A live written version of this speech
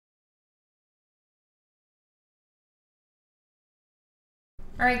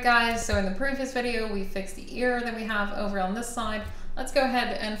Alright guys, so in the previous video we fixed the ear that we have over on this side. Let's go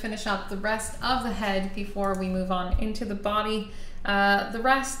ahead and finish up the rest of the head before we move on into the body. The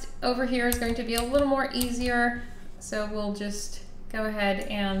rest over here is going to be a little more easier, so we'll just go ahead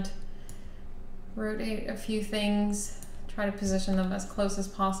and rotate a few things, try to position them as close as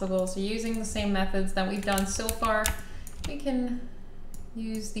possible. So using the same methods that we've done so far, we can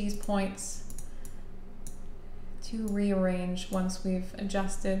use these points to rearrange once we've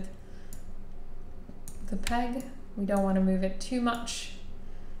adjusted the peg. We don't want to move it too much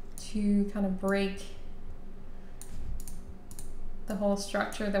to kind of break the whole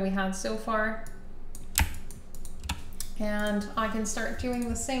structure that we had so far. And I can start doing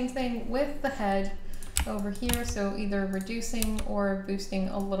the same thing with the head over here, so either reducing or boosting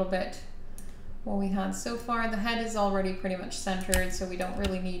a little bit what we had so far. The head is already pretty much centered, so we don't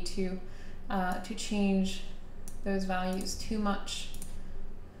really need to change those values too much.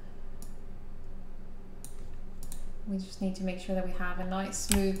 We just need to make sure that we have a nice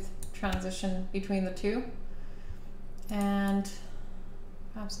smooth transition between the two. And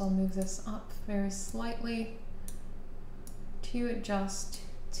perhaps I'll move this up very slightly to adjust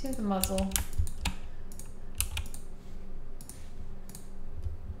to the muzzle.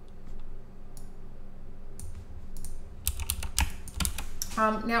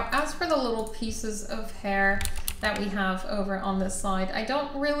 Now, as for the little pieces of hair that we have over on this side, I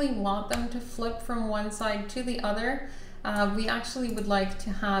don't really want them to flip from one side to the other. We actually would like to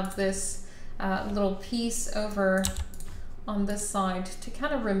have this little piece over on this side to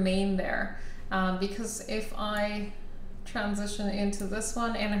kind of remain there, because if I transition into this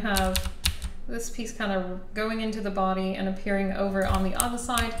one and have this piece kind of going into the body and appearing over on the other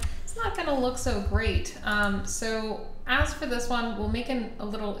side, it's not going to look so great. So as for this one, we'll make a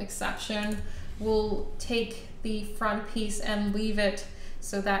little exception. We'll take the front piece and leave it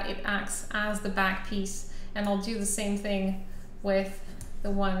so that it acts as the back piece, and I'll do the same thing with the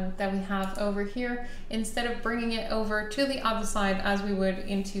one that we have over here. Instead of bringing it over to the other side as we would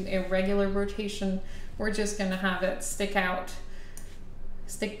into a regular rotation, we're just going to have it stick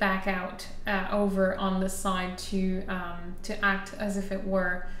back out over on this side to act as if it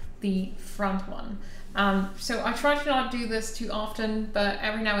were the front one. So I try to not do this too often, but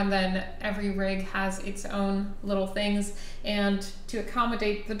every now and then every rig has its own little things, and to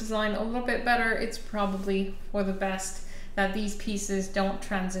accommodate the design a little bit better, it's probably for the best that these pieces don't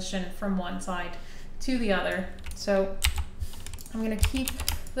transition from one side to the other. So I'm going to keep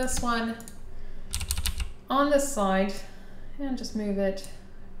this one on this side and just move it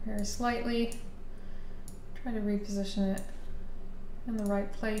very slightly, try to reposition it in the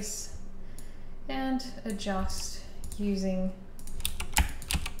right place and adjust using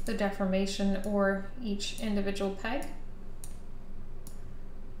the deformation or each individual peg.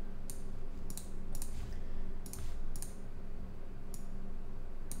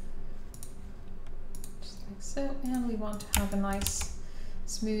 Just like so, and we want to have a nice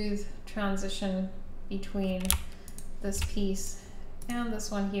smooth transition between this piece and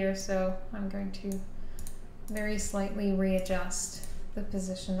this one here, so I'm going to very slightly readjust the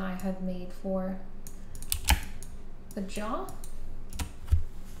position I had made for the jaw.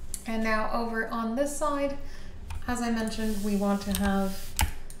 And now over on this side, as I mentioned, we want to have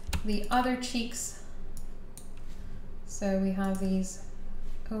the other cheeks. So we have these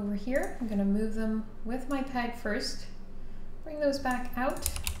over here. I'm going to move them with my peg first, bring those back out.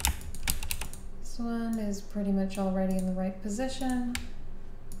 This one is pretty much already in the right position.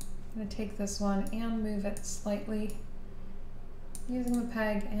 I'm going to take this one and move it slightly using the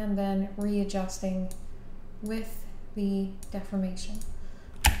peg and then readjusting with the deformation.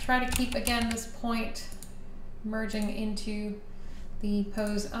 I'll try to keep again this point merging into the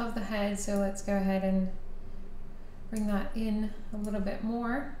pose of the head, so let's go ahead and bring that in a little bit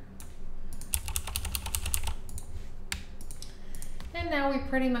more. And now we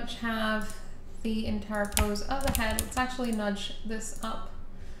pretty much have the entire pose of the head. Let's actually nudge this up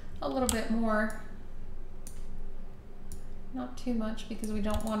a little bit more. Not too much, because we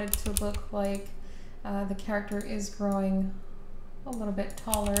don't want it to look like the character is growing a little bit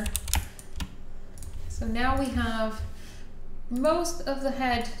taller. So now we have most of the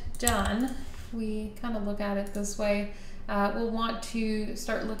head done. If we kind of look at it this way, we'll want to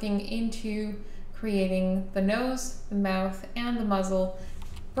start looking into creating the nose, the mouth, and the muzzle,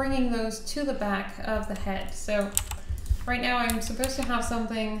 bringing those to the back of the head. So right now I'm supposed to have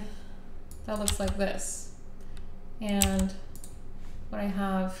something that looks like this. And what I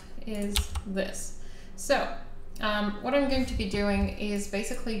have is this. So what I'm going to be doing is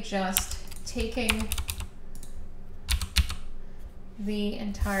basically just taking the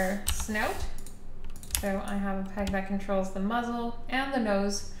entire snout. So I have a peg that controls the muzzle and the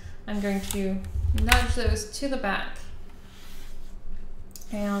nose. I'm going to nudge those to the back,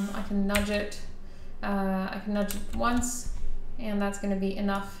 and I can nudge it once, and that's going to be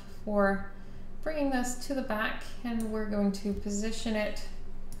enough for bringing this to the back. And we're going to position it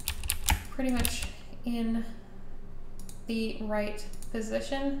pretty much in the right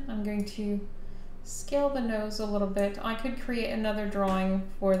position. I'm going to scale the nose a little bit. I could create another drawing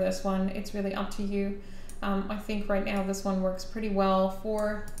for this one. It's really up to you. I think right now this one works pretty well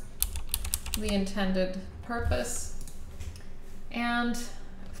for the intended purpose. And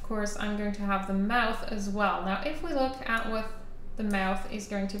of course I'm going to have the mouth as well. Now if we look at what the mouth is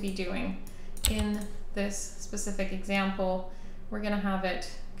going to be doing in this specific example, we're going to have it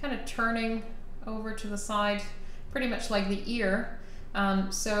kind of turning over to the side, pretty much like the ear.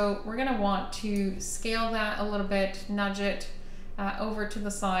 So we're going to want to scale that a little bit, nudge it over to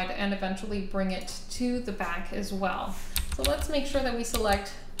the side, and eventually bring it to the back as well. So let's make sure that we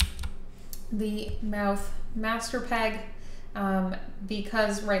select the mouth master peg,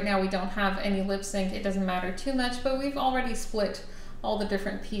 because right now we don't have any lip sync. It doesn't matter too much, but we've already split all the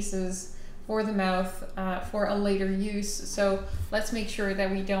different pieces for the mouth for a later use. So let's make sure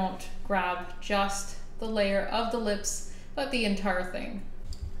that we don't grab just the layer of the lips, but the entire thing.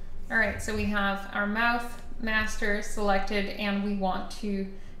 All right, so we have our mouth master selected, and we want to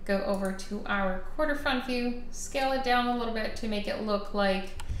go over to our quarter front view, scale it down a little bit to make it look like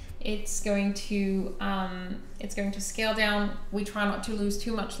it's going to scale down. We try not to lose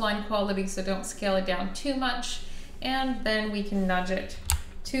too much line quality, so don't scale it down too much. And then we can nudge it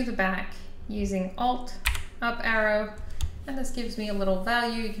to the back using Alt, up arrow, and this gives me a little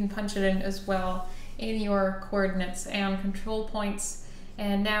value. You can punch it in as well in your coordinates and control points.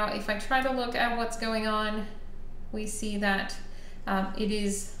 And now if I try to look at what's going on, we see that it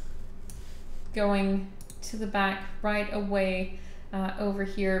is going to the back right away over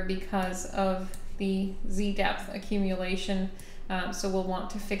here because of the Z depth accumulation. So we'll want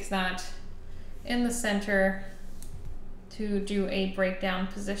to fix that in the center to do a breakdown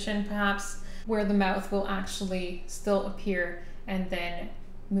position, perhaps, where the mouth will actually still appear and then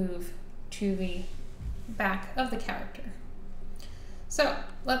move to the back of the character. So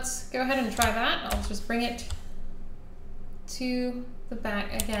let's go ahead and try that. I'll just bring it to the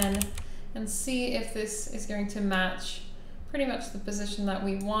back again and see if this is going to match pretty much the position that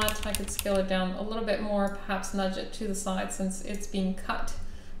we want. I could scale it down a little bit more, perhaps nudge it to the side since it's being cut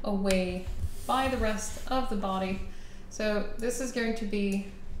away by the rest of the body. So this is going to be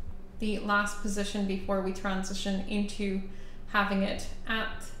the last position before we transition into having it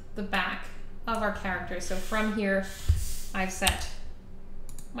at the back of our character. So from here, I've set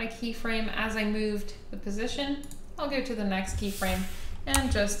my keyframe. As I moved the position, I'll go to the next keyframe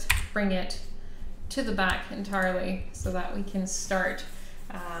and just bring it to the back entirely so that we can start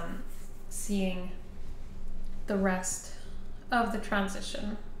seeing the rest of the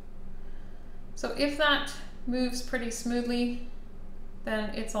transition. So if that moves pretty smoothly, then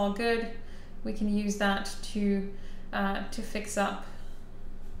it's all good. We can use that to fix up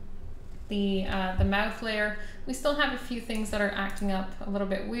the mouth layer. We still have a few things that are acting up a little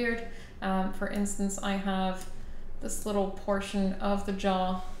bit weird. For instance, I have this little portion of the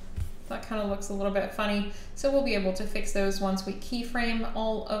jaw that kind of looks a little bit funny. So we'll be able to fix those once we keyframe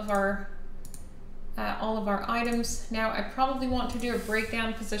all of our items. Now I probably want to do a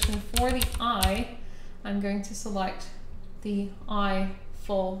breakdown position for the eye. I'm going to select the eye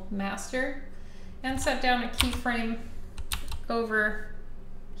full master and set down a keyframe over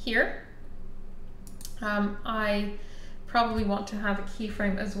here. I probably want to have a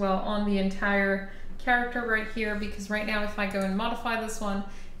keyframe as well on the entire character right here, because right now if I go and modify this one,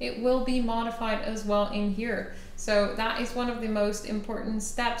 it will be modified as well in here. So that is one of the most important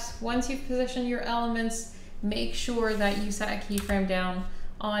steps. Once you've positioned your elements, make sure that you set a keyframe down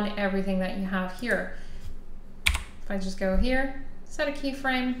on everything that you have here. If I just go here, set a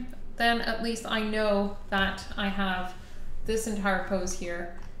keyframe, then at least I know that I have this entire pose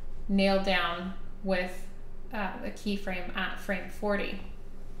here nailed down with the keyframe at frame 40.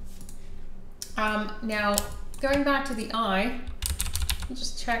 Now, going back to the eye, I'll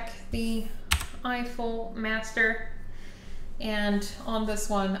just check the eye full master, and on this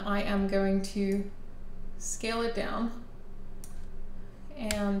one I am going to scale it down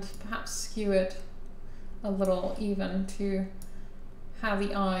and perhaps skew it a little even to have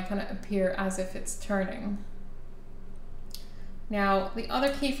the eye kind of appear as if it's turning. Now, the other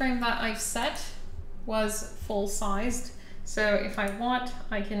keyframe that I've set was full sized, so if I want,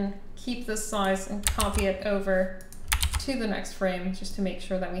 I can keep this size and copy it over to the next frame, just to make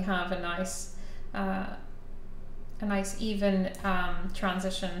sure that we have a nice even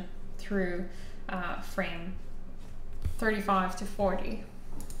transition through frame 35 to 40.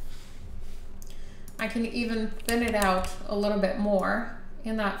 I can even thin it out a little bit more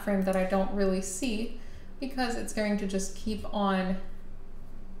in that frame that I don't really see, because it's going to just keep on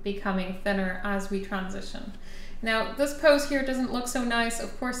becoming thinner as we transition. Now this pose here doesn't look so nice.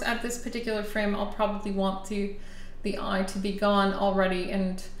 Of course, at this particular frame, I'll probably want the eye to be gone already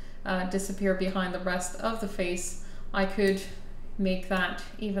and disappear behind the rest of the face. I could make that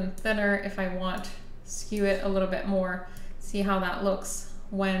even thinner if I want, skew it a little bit more, see how that looks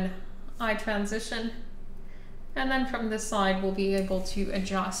when I transition. And then from this side, we'll be able to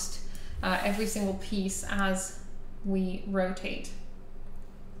adjust every single piece as we rotate.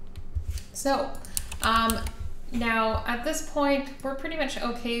 So now at this point, we're pretty much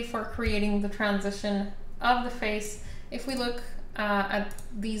okay for creating the transition of the face. If we look at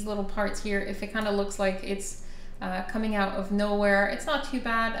these little parts here, if it kind of looks like it's coming out of nowhere, it's not too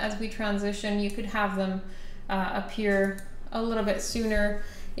bad. As we transition, you could have them appear a little bit sooner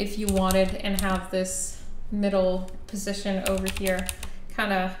if you wanted, and have this middle position over here,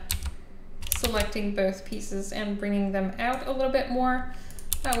 kind of selecting both pieces and bringing them out a little bit more.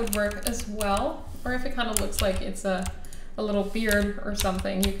 That would work as well. Or if it kind of looks like it's a little beard or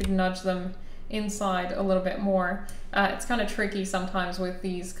something, you could nudge them inside a little bit more. It's kind of tricky sometimes with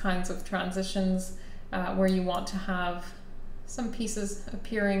these kinds of transitions where you want to have some pieces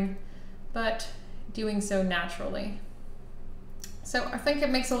appearing, but doing so naturally. So I think it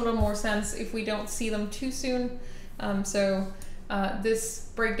makes a little more sense if we don't see them too soon. This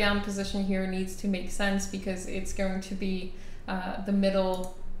breakdown position here needs to make sense, because it's going to be the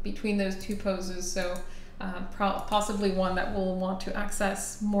middle between those two poses. So possibly one that we'll want to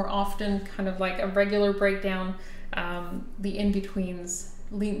access more often, kind of like a regular breakdown. The in-betweens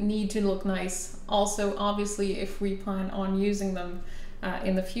need to look nice. Also, obviously, if we plan on using them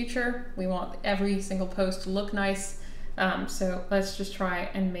in the future, we want every single pose to look nice. So let's just try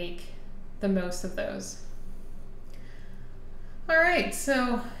and make the most of those. All right,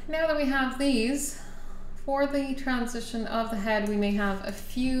 so now that we have these, for the transition of the head, we may have a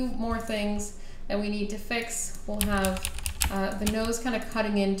few more things that we need to fix. We'll have the nose kind of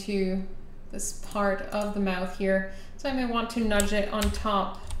cutting into this part of the mouth here. So I may want to nudge it on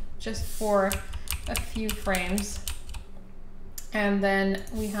top just for a few frames. And then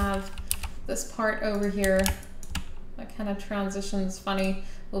we have this part over here that kind of transitions funny.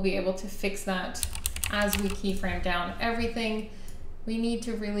 We'll be able to fix that as we keyframe down everything. We need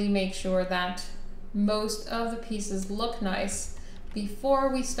to really make sure that most of the pieces look nice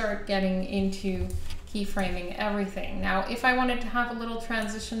before we start getting into keyframing everything. Now, if I wanted to have a little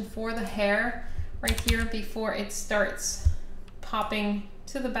transition for the hair right here before it starts popping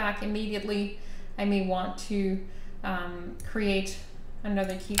to the back immediately, I may want to create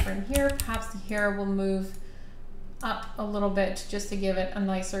another keyframe here. Perhaps the hair will move up a little bit just to give it a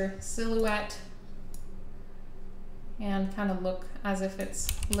nicer silhouette and kind of look as if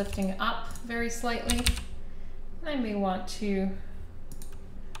it's lifting up very slightly. And I may want to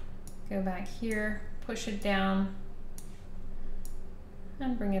go back here, push it down,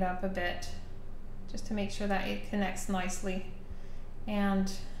 and bring it up a bit just to make sure that it connects nicely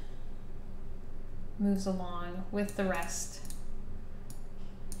and moves along with the rest,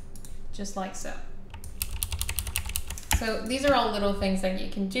 just like so. So these are all little things that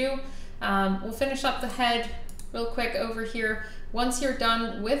you can do. We'll finish up the head real quick over here. Once you're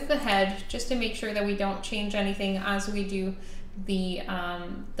done with the head, just to make sure that we don't change anything as we do the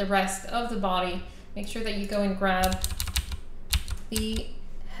rest of the body, make sure that you go and grab the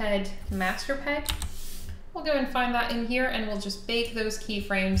head master peg. We'll go and find that in here, and we'll just bake those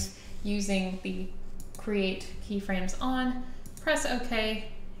keyframes using the create keyframes on. Press OK,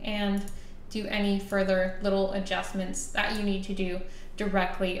 and do any further little adjustments that you need to do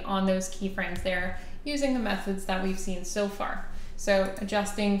directly on those keyframes there using the methods that we've seen so far. So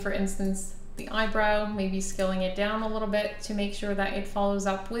adjusting, for instance, the eyebrow, maybe scaling it down a little bit to make sure that it follows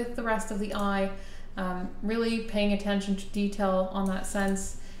up with the rest of the eye, really paying attention to detail on that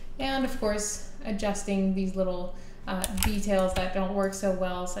sense, and of course adjusting these little details that don't work so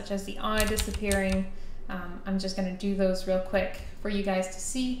well, such as the eye disappearing. I'm just going to do those real quick for you guys to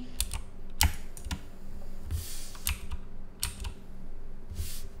see.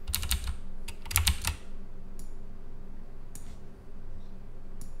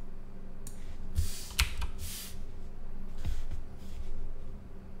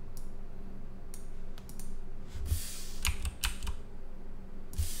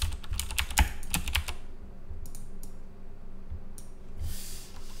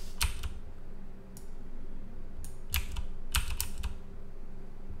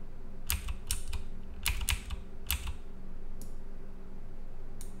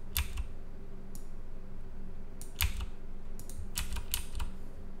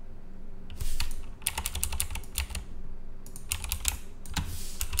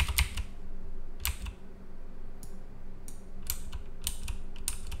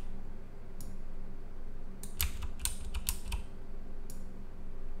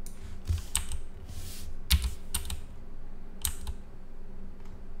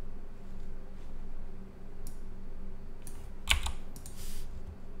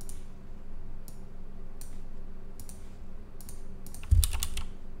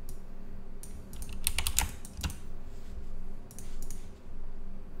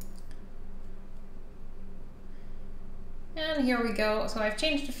 And here we go. So I've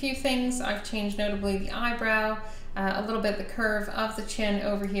changed a few things. I've changed notably the eyebrow, a little bit the curve of the chin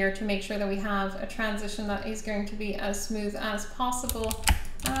over here to make sure that we have a transition that is going to be as smooth as possible.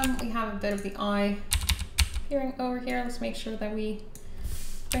 We have a bit of the eye appearing over here. Let's make sure that we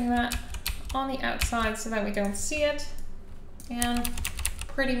bring that on the outside so that we don't see it. And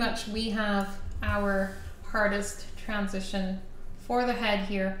pretty much we have our hardest transition for the head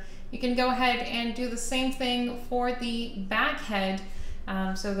here. You can go ahead and do the same thing for the back head.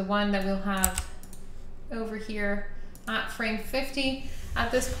 So the one that we'll have over here at frame 50.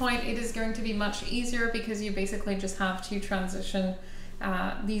 At this point, it is going to be much easier because you basically just have to transition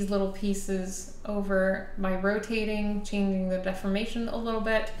these little pieces over by rotating, changing the deformation a little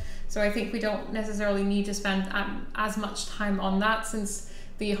bit. So I think we don't necessarily need to spend as much time on that, since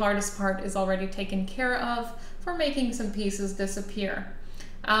the hardest part is already taken care of for making some pieces disappear.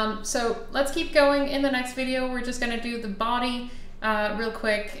 So let's keep going. In the next video, we're just going to do the body real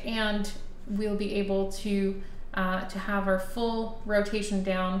quick, and we'll be able to have our full rotation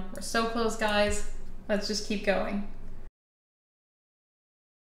down. We're so close, guys. Let's just keep going.